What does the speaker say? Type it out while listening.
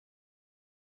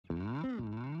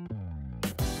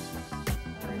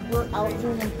we're out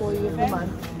doing Employee of the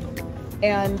Month,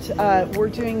 and we're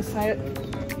doing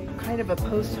kind of a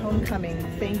post-homecoming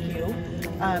thank you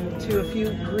to a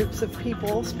few groups of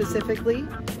people specifically.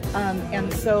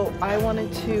 And so I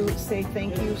wanted to say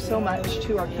thank you so much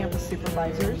to our campus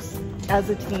supervisors as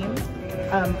a team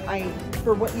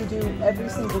for what you do every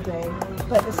single day,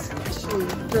 but especially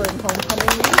during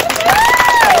homecoming week.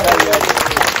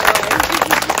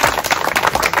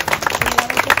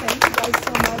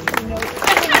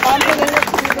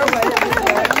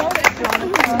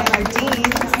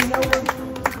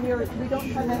 We don't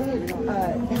have any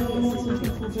assistant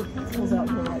principals or principals out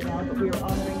here right now, but we are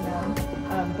honoring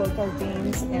them, both our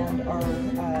deans and our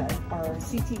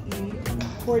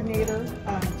CTE coordinator,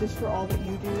 just for all that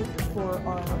you do for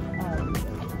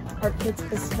our kids,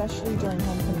 especially during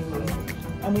homecoming week.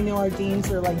 And we know our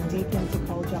deans are like deep into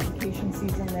college application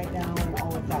season right now and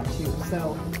all of that too.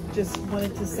 So just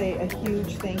wanted to say a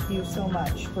huge thank you so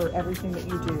much for everything that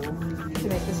you do to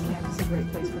make this campus a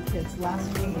great place for kids. Last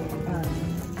week,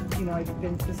 you know,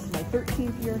 this is my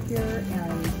 13th year here,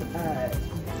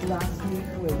 and last week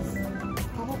was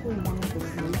probably one of the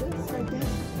smoothest, I think,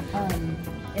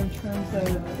 in terms of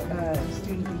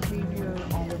student behavior,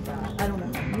 all of that. I don't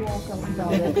know, you all felt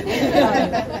about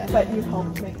it, but you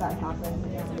helped make that happen.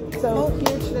 So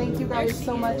huge thank you guys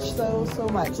so much, so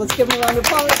much. Let's give them a round of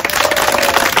applause.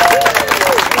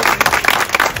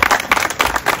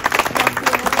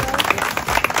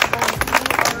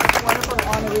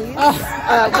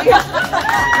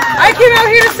 I came out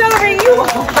here to celebrate you.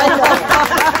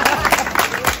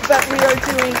 But we are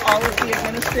doing all of the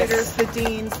administrators, the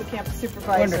deans, the campus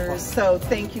supervisors. Wonderful. So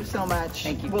thank you so much.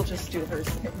 Thank you. We'll just do hers.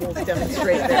 We'll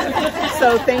demonstrate there.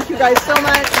 So thank you guys so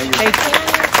much. Thank you.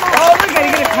 Oh, we're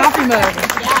going to get a coffee mug.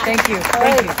 Yeah. Thank you.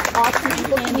 Thank you. Awesome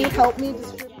people, can you help me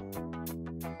distribute?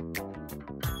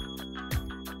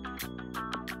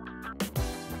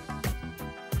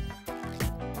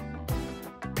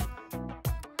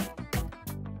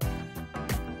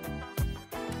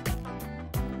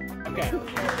 Okay.